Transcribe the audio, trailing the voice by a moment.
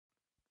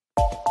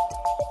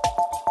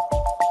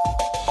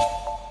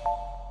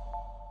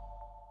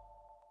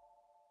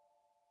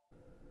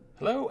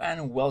Hello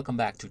and welcome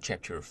back to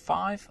chapter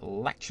 5,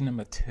 lecture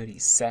number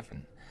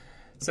 37.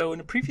 So in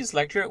the previous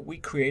lecture we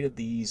created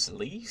these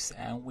leaves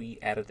and we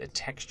added a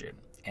texture.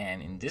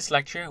 And in this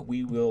lecture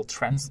we will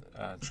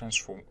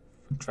transform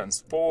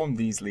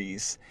these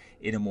leaves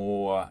in a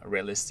more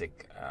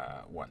realistic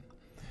one.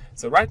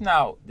 So right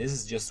now this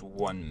is just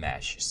one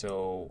mesh.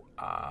 So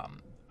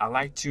I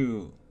like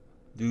to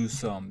do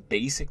some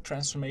basic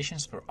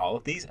transformations for all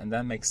of these and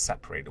then make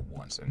separated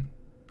ones and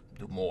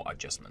do more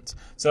adjustments.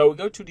 So we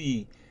go to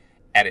the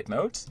edit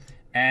mode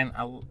and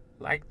I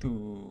like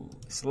to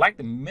select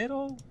the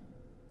middle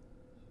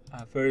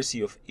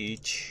version of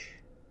each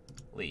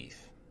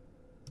leaf.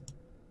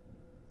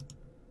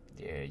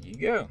 There you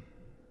go.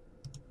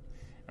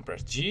 And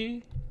press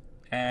G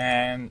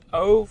and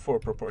O for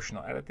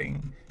proportional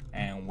editing,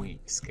 and we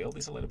scale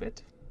this a little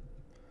bit.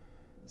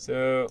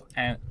 So,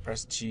 and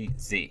press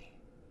GZ.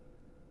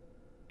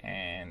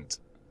 And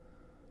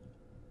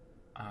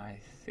I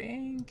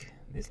think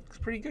this looks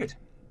pretty good.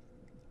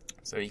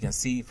 So you can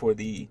see for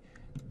the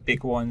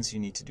big ones you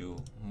need to do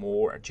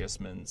more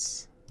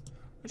adjustments,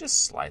 but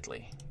just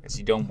slightly, because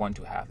you don't want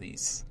to have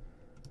these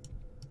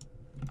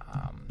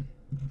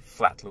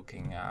flat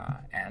looking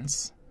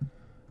ends.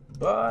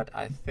 But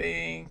I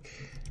think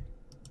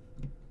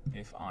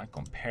if I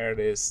compare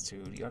this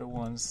to the other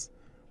ones,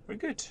 we're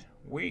good.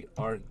 We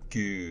are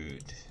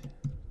good.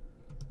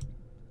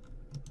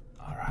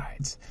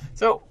 Alright,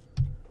 so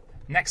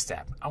next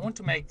step, I want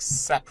to make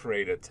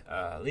separated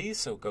leaves.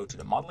 So go to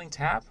the modeling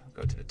tab,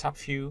 go to the top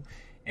view,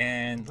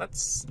 and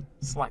let's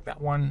select that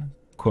one.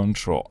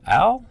 Control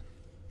L,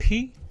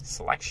 P,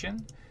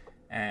 selection,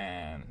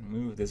 and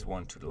move this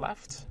one to the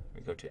left.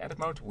 We go to edit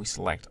mode, we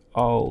select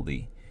all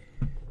the,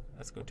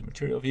 let's go to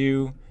material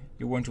view.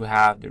 You want to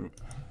have the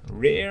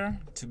rear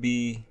to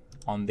be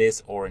on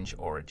this orange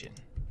origin,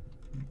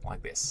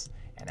 like this.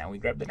 And then we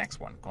grab the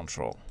next one,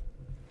 Control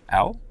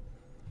L,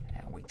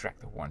 and we drag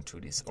the one to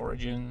this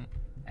origin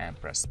and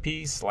press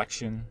P,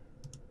 selection,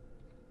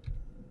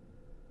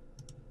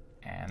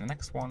 and the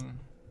next one,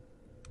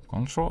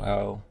 Control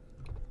L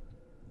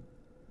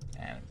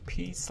and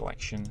P,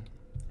 selection,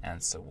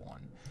 and so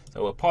on.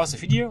 So we'll pause the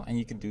video and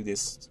you can do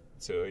this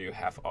so you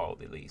have all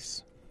the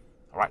leaves.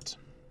 Alright,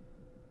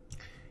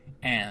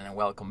 and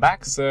welcome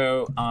back.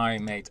 So I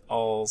made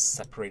all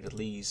separated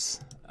leaves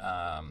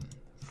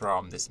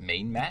from this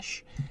main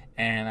mesh,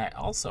 and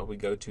we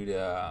go to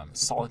the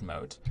solid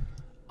mode.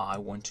 I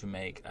want to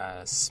make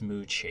a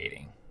smooth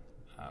shading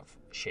of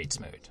shade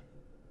smooth.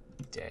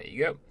 There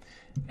you go.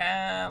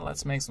 And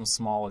let's make some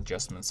small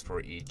adjustments for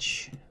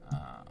each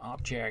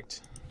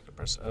object. So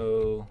press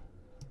O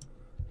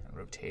and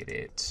rotate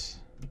it,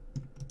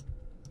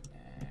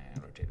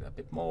 and rotate it a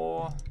bit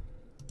more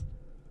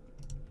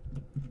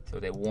so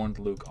they won't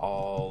look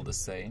all the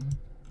same.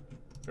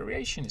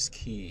 Variation is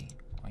key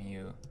when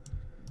you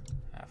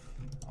have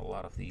a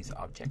lot of these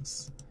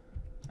objects.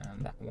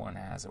 And that one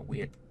has a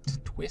weird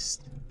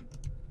twist.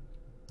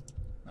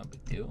 No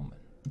big deal,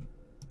 but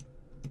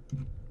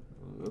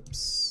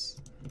oops.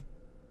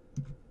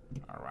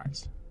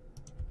 Alright.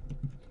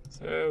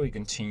 So we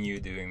continue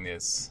doing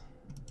this.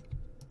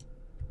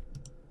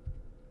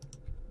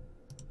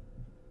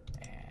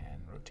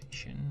 And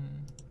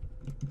rotation.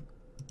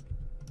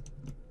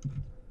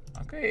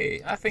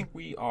 Okay, I think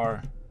we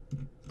are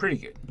pretty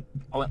good.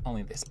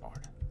 Only this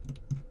part.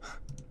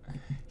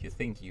 If you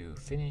think you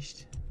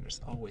finished,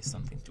 there's always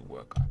something to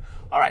work on.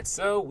 Alright,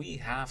 so we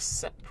have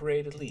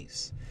separated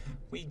leaves.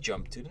 We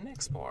jump to the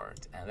next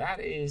part, and that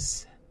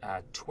is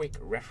a twig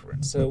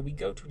reference. So we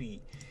go to the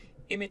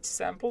image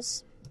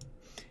samples,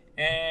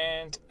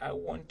 and I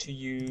want to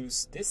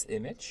use this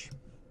image.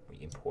 We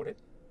import it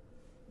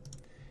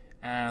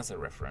as a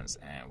reference,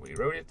 and we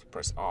wrote it.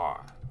 Press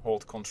R,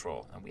 hold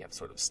Control, and we have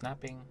sort of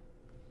snapping.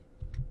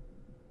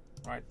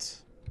 Right,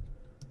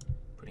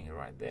 putting it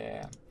right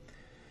there.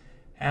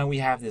 And we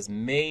have this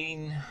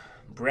main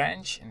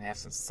branch and have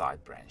some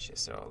side branches.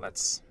 So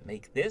let's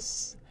make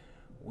this.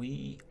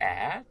 We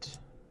add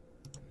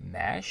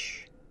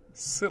mesh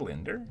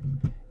cylinder,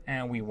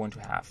 and we want to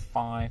have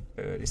 5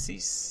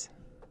 vertices.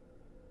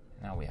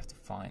 Now we have to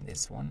find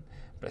this one.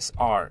 Press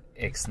R,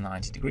 X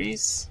 90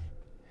 degrees,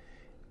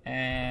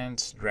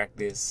 and drag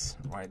this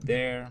right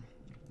there.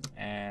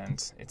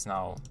 And it's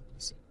now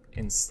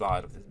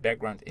inside of the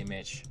background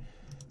image.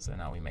 So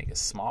now we make it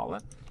smaller.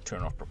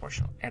 Turn off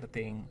proportional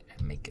editing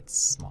and make it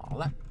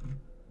smaller.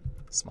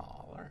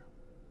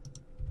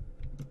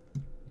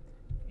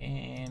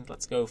 And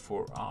let's go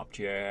for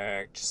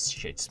object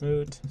shade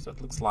smooth, so it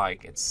looks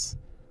like it's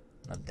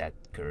not that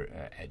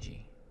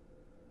edgy.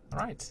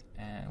 Alright,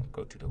 and we'll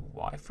go to the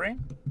wireframe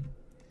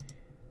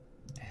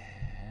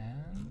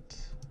and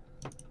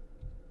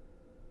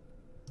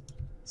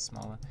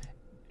smaller.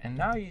 And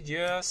now you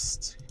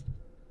just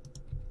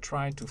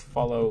try to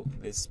follow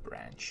this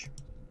branch.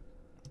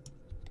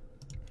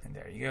 And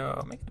there you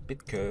go, make it a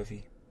bit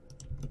curvy.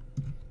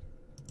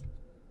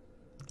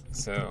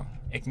 So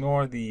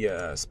ignore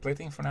the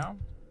splitting for now,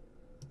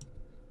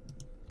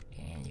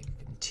 and you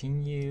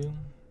continue.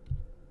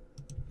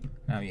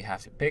 Now you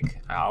have to pick.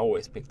 I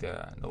always pick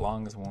the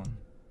longest one.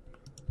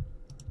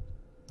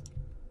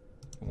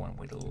 The one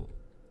with the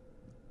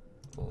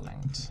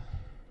length.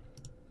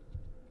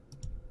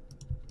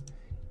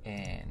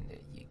 And there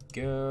you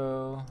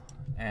go.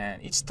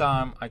 And each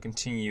time I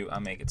continue, I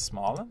make it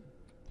smaller.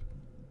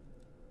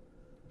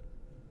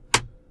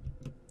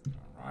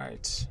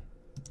 Alright.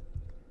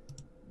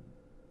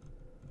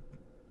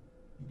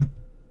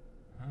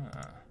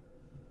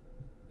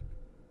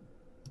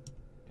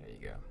 There you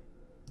go.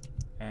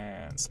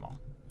 And small.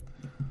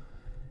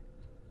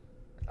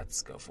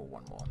 Let's go for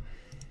one more.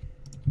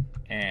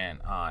 And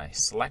I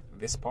select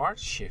this part,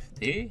 Shift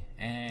D,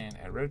 and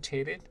I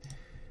rotate it.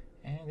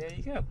 And there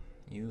you go.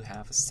 You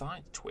have a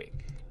side twig.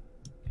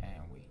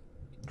 And we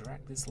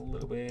drag this a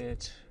little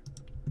bit.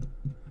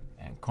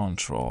 And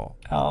Control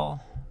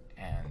L.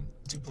 And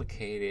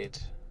duplicate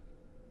it.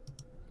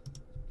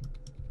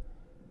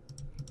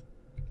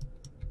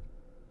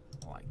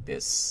 Like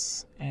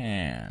this.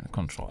 And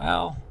Control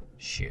L.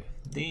 Shift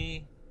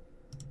D.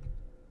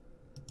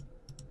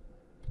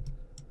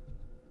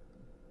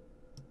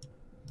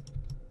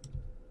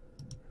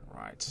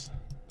 Right.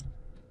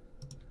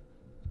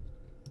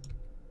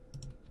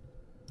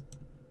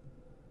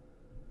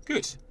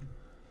 Good.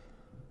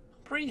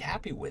 I'm pretty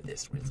happy with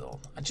this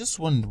result. I just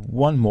want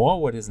one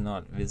more what is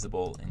not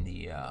visible in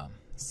the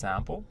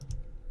sample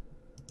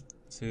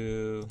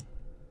to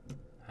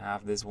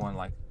have this one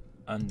like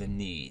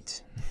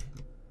underneath.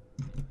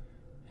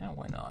 And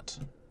why not?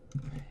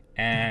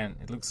 And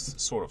it looks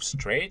sort of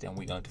straight, and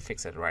we're going to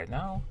fix it right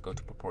now. Go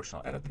to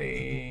proportional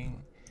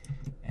editing,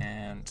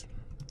 and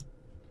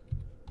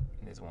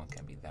this one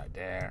can be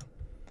there.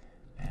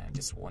 And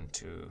just want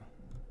to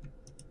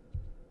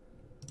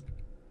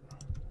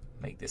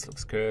make this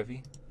looks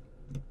curvy,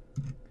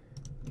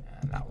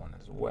 and that one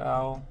as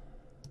well.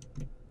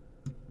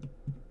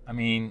 I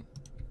mean,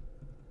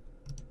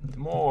 the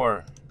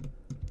more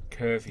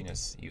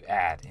curviness you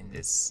add in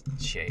this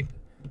shape,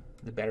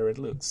 the better it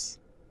looks.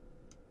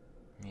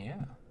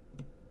 Yeah.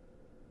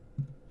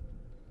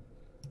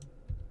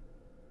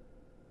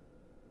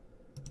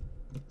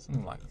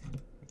 Something like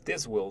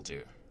this will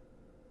do.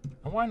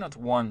 And why not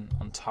one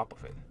on top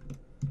of it?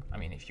 I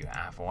mean, if you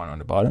have one on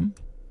the bottom,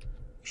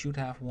 you should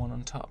have one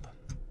on top.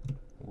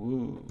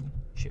 Woo.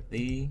 Shift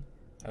D.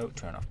 Oh,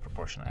 turn off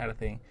proportional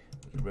editing.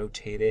 We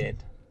rotate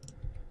it.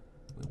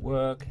 We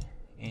work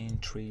in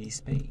 3D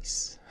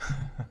space.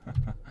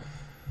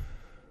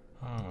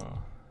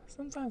 Oh,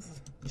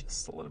 sometimes it's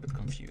just a little bit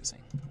confusing.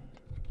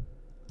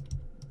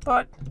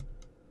 But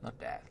not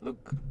bad.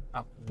 Look,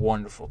 a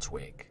wonderful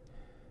twig.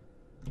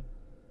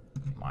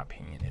 In my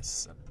opinion,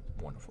 it's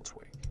a wonderful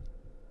twig.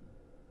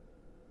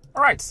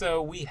 Alright,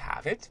 so we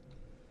have it.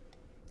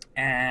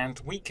 And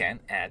we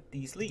can add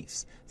these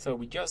leaves. So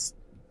we just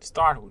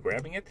start with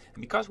grabbing it.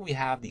 And because we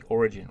have the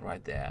origin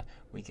right there,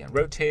 we can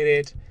rotate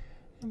it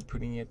and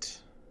putting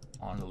it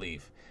on the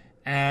leaf.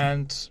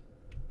 And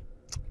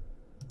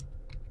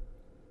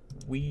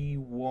we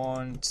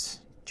want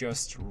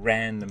just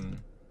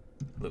random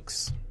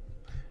looks.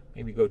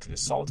 Maybe go to the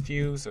salt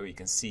view so you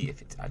can see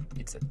if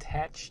it's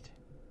attached.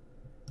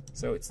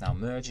 So it's now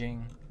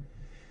merging.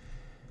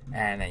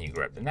 And then you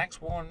grab the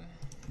next one.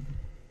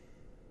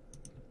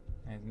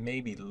 It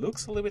maybe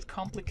looks a little bit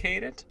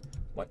complicated,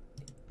 but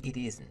it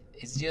isn't.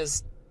 It's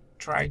just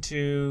try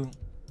to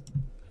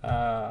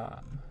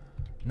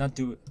not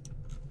do.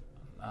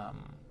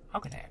 How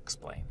can I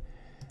explain?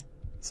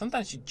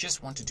 Sometimes you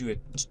just want to do it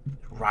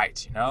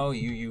right, you know.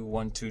 You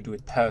want to do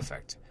it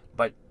perfect,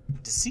 but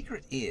the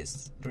secret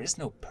is there is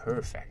no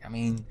perfect. I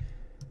mean,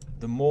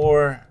 the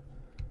more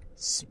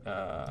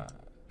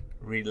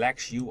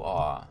relaxed you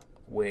are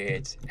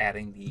with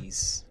adding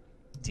these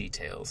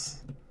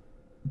details,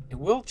 it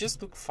will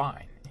just look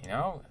fine, you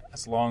know,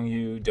 as long as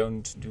you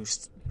don't do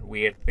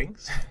weird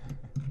things.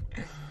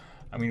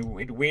 I mean,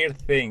 with weird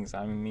things,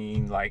 I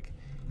mean, like,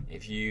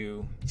 if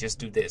you just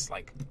do this,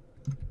 like,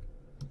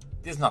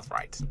 this is not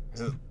right.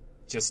 This is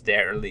just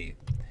there, leave.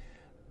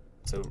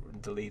 So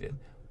delete it.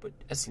 But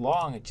as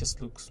long as it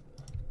just looks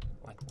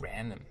like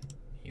random,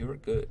 you're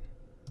good.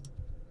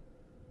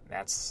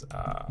 That's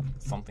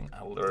something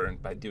I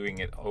learned by doing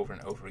it over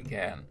and over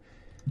again.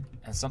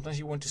 And sometimes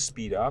you want to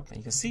speed up, and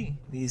you can see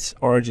this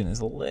origin is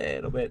a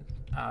little bit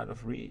out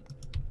of reach.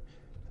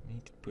 I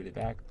need to put it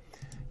back.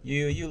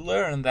 You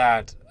learn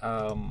that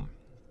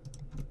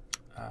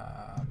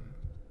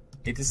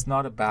it is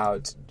not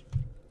about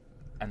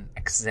an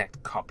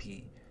exact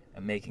copy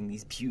and making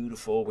these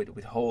beautiful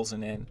with holes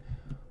in it,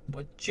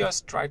 but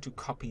just try to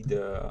copy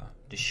the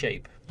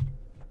shape.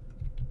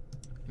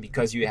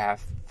 Because you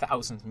have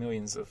thousands,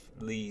 millions of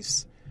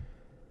leaves,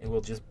 it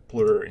will just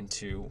blur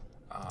into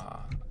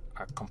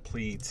a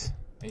complete,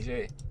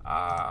 it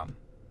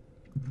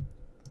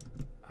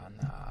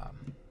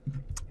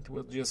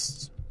will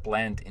just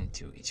blend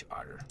into each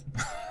other.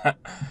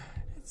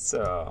 It's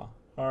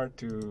hard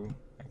to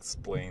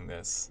explain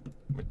this,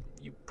 but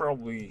you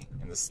probably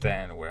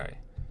understand where I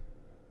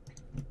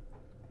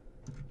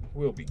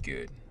will be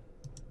good.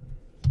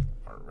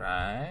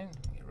 Alright,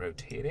 we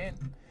rotate it,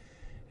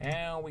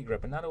 And we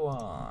grab another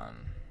one.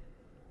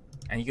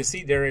 And you can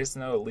see there is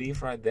no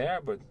leaf right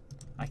there, but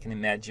I can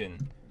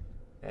imagine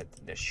that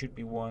there should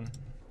be one.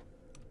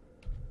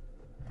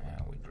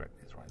 And we drag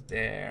this right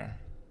there.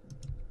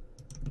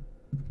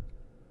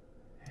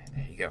 And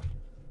there you go.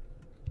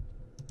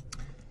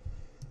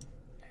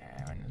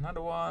 And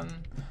another one.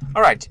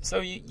 All right,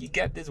 so you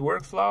get this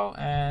workflow,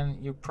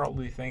 and you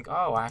probably think,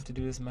 oh, I have to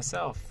do this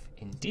myself.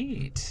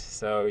 Indeed.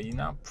 So you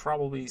now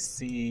probably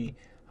see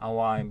how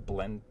I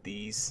blend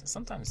these.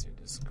 Sometimes you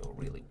just go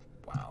really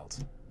wild,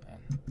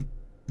 and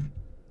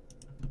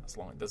as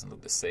long as it doesn't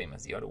look the same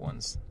as the other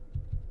ones,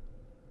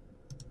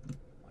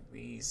 like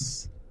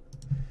these.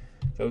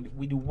 So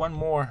we do one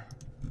more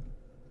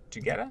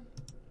together,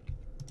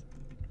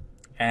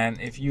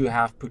 and if you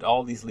have put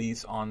all these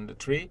leaves on the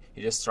tree,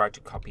 you just try to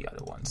copy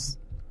other ones.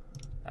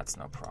 That's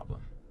no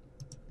problem.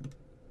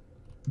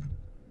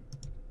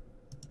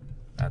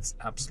 That's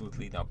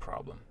absolutely no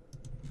problem.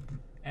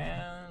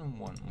 And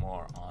one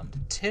more on the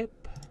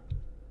tip.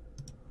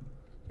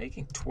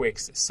 Making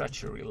twigs is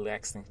such a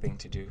relaxing thing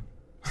to do.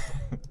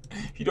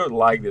 If you don't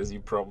like this, you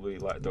probably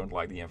don't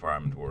like the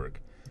environment work.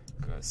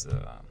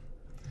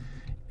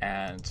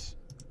 And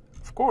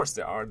of course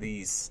there are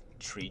these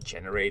tree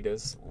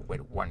generators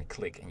with one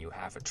click and you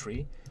have a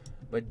tree.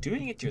 But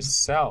doing it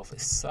yourself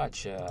is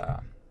such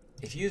a...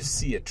 If you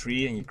see a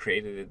tree and you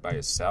created it by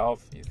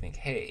yourself, you think,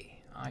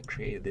 hey, I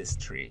created this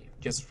tree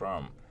just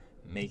from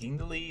making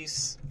the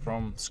leaves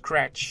from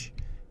scratch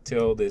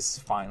till this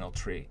final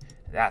tree.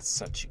 That's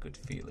such a good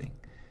feeling.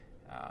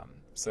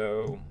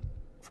 So,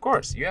 of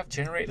course, you have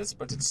generators,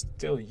 but it's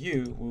still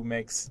you who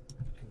makes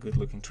a good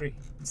looking tree.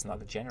 It's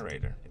not a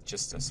generator. It's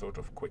just a sort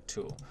of quick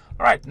tool.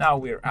 All right, now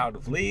we're out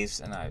of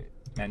leaves, and I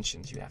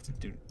mentioned you have to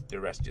do the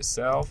rest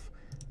yourself,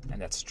 and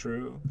that's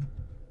true.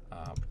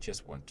 But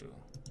just want to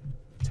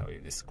tell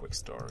you this quick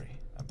story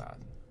about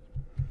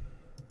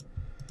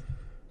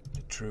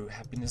the true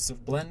happiness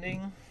of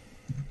blending.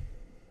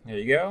 There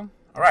you go.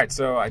 Alright,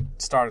 so I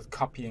started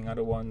copying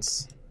other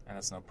ones, and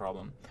that's no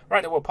problem.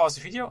 Alright, I will pause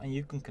the video and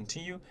you can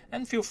continue,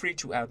 and feel free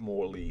to add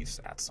more leaves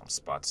at some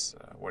spots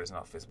where it's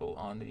not visible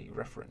on the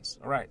reference.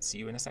 Alright, see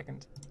you in a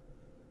second.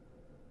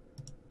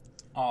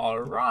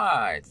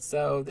 Alright,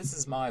 so this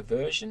is my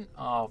version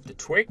of the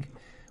twig.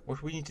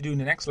 What we need to do in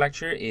the next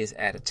lecture is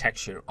add a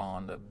texture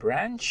on the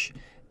branch,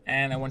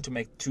 and I want to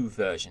make two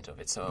versions of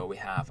it. So we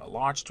have a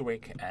large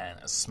twig and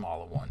a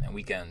smaller one, and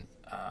we can,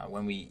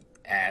 when we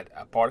add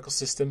a particle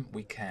system,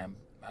 we can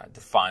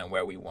define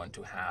where we want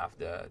to have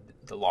the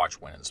large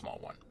one and the small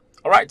one.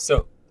 All right,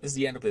 so this is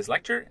the end of this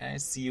lecture, and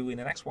see you in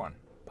the next one.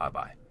 Bye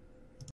bye.